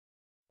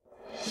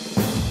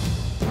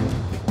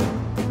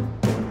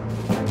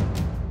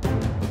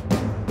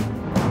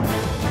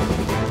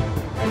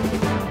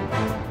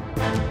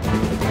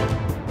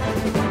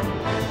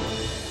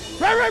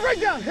right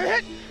down.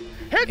 Hit.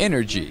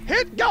 Energy.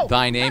 Hit, go.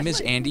 Thy name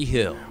is Andy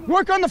Hill.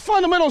 Work on the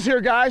fundamentals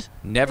here, guys.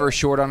 Never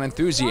short on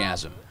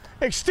enthusiasm.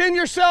 Extend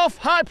yourself,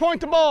 high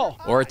point the ball.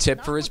 Or a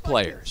tip for his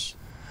players.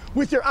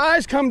 With your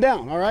eyes come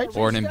down, all right?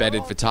 Or an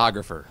embedded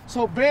photographer.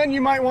 So, Ben,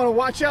 you might want to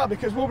watch out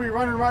because we'll be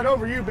running right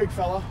over you, big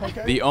fella,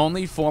 okay? The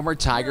only former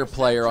Tiger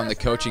player on the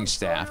coaching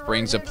staff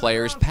brings a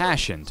player's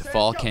passion to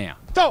fall camp.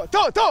 Throw it.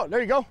 There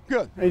you go.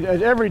 Good.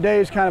 Every day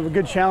is kind of a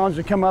good challenge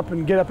to come up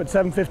and get up at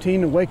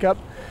 7:15 and wake up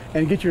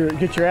and get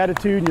your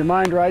attitude and your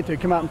mind right to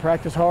come out and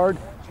practice hard.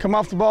 Come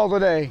off the ball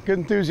today. Good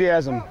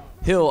enthusiasm.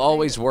 Hill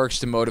always works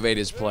to motivate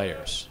his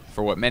players.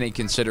 For what many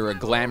consider a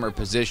glamour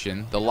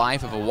position, the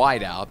life of a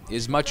wideout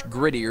is much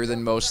grittier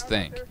than most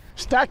think.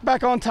 Stack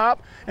back on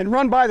top and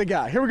run by the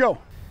guy. Here we go.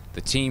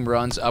 The team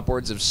runs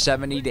upwards of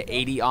 70 to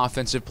 80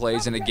 offensive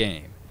plays in a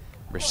game.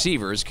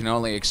 Receivers can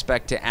only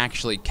expect to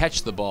actually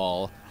catch the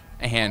ball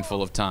a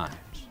handful of times.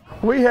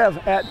 We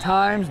have at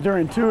times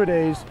during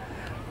two-a-days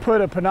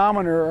put a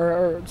pedometer,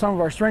 or some of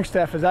our strength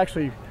staff has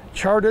actually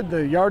charted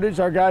the yardage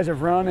our guys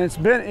have run,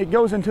 and it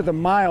goes into the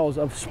miles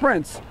of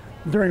sprints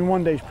during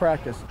one day's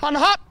practice. On the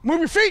hop, move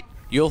your feet.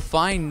 You'll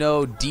find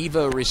no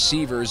diva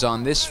receivers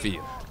on this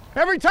field.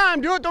 Every time,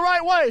 do it the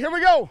right way. Here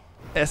we go.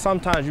 And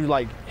sometimes you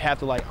have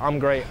to I'm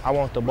great, I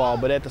want the ball,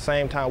 but at the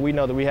same time we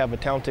know that we have a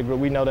talented group.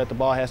 We know that the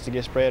ball has to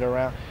get spread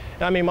around.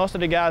 And I mean, most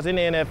of the guys in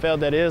the NFL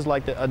that is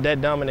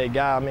that dominant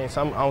guy, I mean,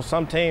 on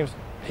some teams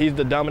he's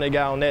the dominant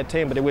guy on that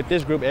team, but with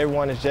this group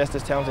everyone is just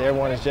as talented,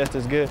 everyone is just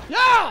as good.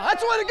 Yeah,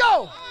 that's the way to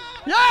go.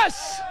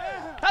 Yes!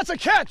 That's a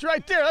catch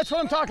right there. That's what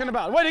I'm talking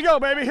about. Way to go,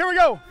 baby. Here we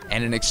go.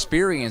 And an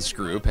experienced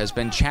group has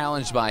been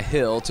challenged by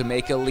Hill to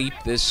make a leap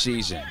this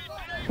season.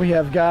 We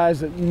have guys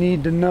that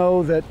need to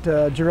know that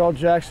Jarrell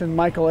Jackson,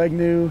 Michael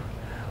Agnew,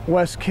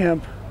 Wes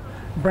Kemp,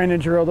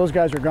 Brandon Jarrell, those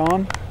guys are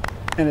gone,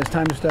 and it's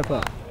time to step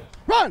up.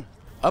 Run!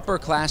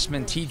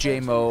 Upperclassmen T.J.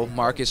 Moe,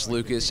 Marcus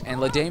Lucas,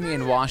 and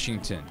LaDamian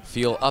Washington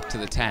feel up to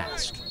the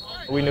task.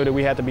 We knew that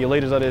we had to be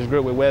leaders of this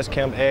group with Wes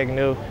Kemp,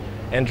 Agnew,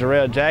 and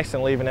Jarrell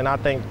Jackson leaving, and I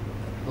think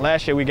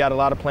last year we got a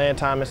lot of playing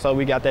time, and so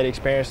we got that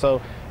experience.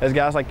 So as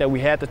guys like that, we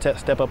had to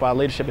step up our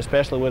leadership,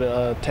 especially with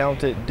a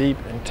talented, deep,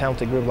 and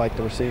talented group like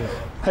the receivers.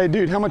 Hey,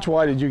 dude, how much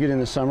wide did you get in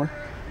this summer?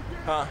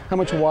 Huh? How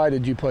much wide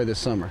did you play this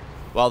summer?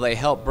 While they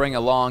help bring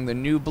along the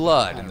new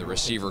blood in the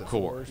receiver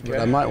corps.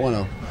 I might want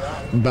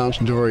to bounce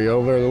Dory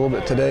over a little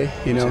bit today,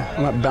 you know.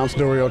 I might bounce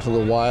Dory over to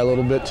the Y a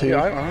little bit, too.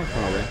 Yeah,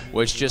 probably.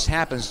 Which just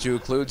happens to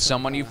include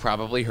someone you've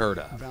probably heard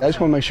of. I just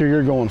want to make sure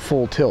you're going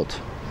full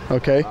tilt.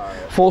 Okay,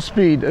 full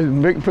speed.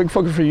 Big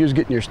focus for you is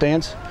getting your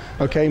stance.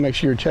 Okay, make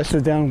sure your chest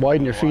is down,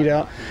 widen your feet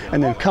out,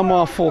 and then come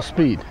off full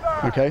speed.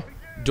 Okay.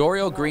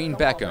 Dorial Green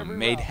Beckham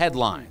made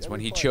headlines when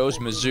he chose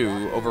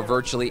Mizzou over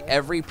virtually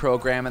every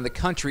program in the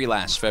country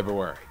last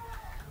February.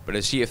 But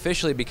as he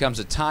officially becomes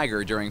a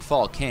Tiger during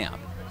fall camp,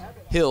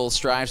 Hill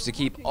strives to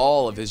keep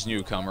all of his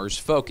newcomers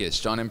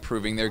focused on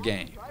improving their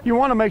game. You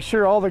want to make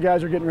sure all the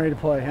guys are getting ready to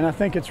play, and I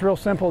think it's real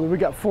simple that we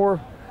got 4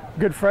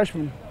 good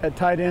freshmen at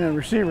tight end and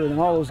receiver, and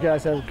all those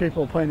guys are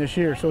capable of playing this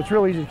year. So it's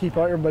real easy to keep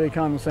everybody kind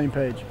of on the same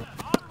page.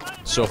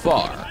 So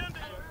far,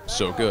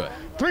 so good.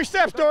 3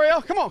 steps,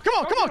 Dorial. Come on.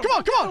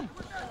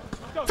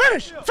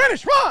 Finish,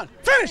 run,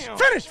 finish.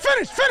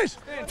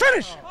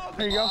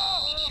 There you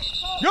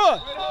go.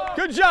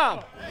 Good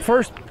job.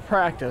 First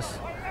practice,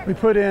 we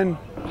put in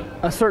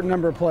a certain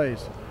number of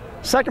plays.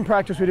 Second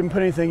practice, we didn't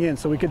put anything in,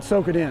 so we could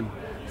soak it in.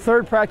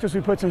 Third practice,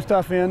 we put some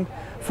stuff in.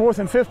 Fourth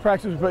and fifth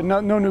practice, we put no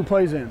new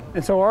plays in.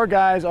 And so our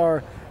guys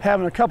are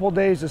having a couple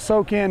days to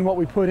soak in what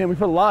we put in. We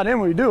put a lot in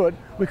when we do it.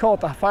 We call it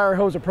the fire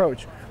hose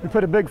approach. We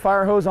put a big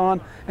fire hose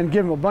on and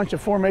give them a bunch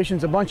of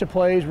formations, a bunch of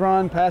plays,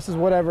 run, passes,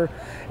 whatever.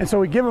 And so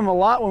we give them a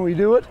lot when we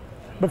do it.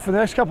 But for the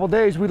next couple of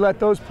days, we let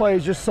those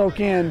plays just soak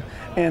in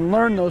and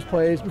learn those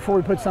plays before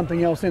we put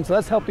something else in. So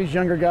that's helped these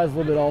younger guys a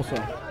little bit also.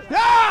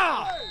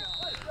 Yeah!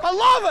 I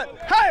love it!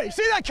 Hey,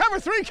 see that cover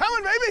 3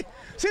 coming, baby?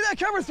 See that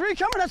cover 3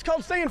 coming? That's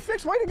called staying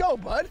fixed. Way to go,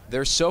 bud.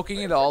 They're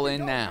soaking it all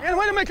in now. And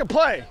way to make a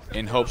play.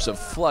 In hopes of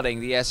flooding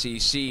the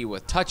SEC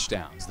with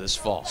touchdowns this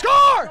fall.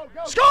 Score!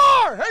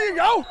 There you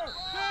go.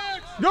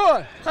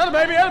 Good. Atta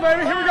baby. Here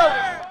we go.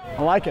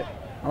 I like it.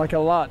 I like it a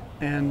lot.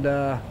 And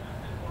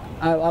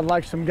I'd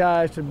like some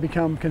guys to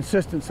become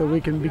consistent so we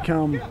can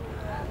become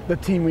the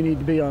team we need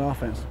to be on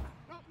offense.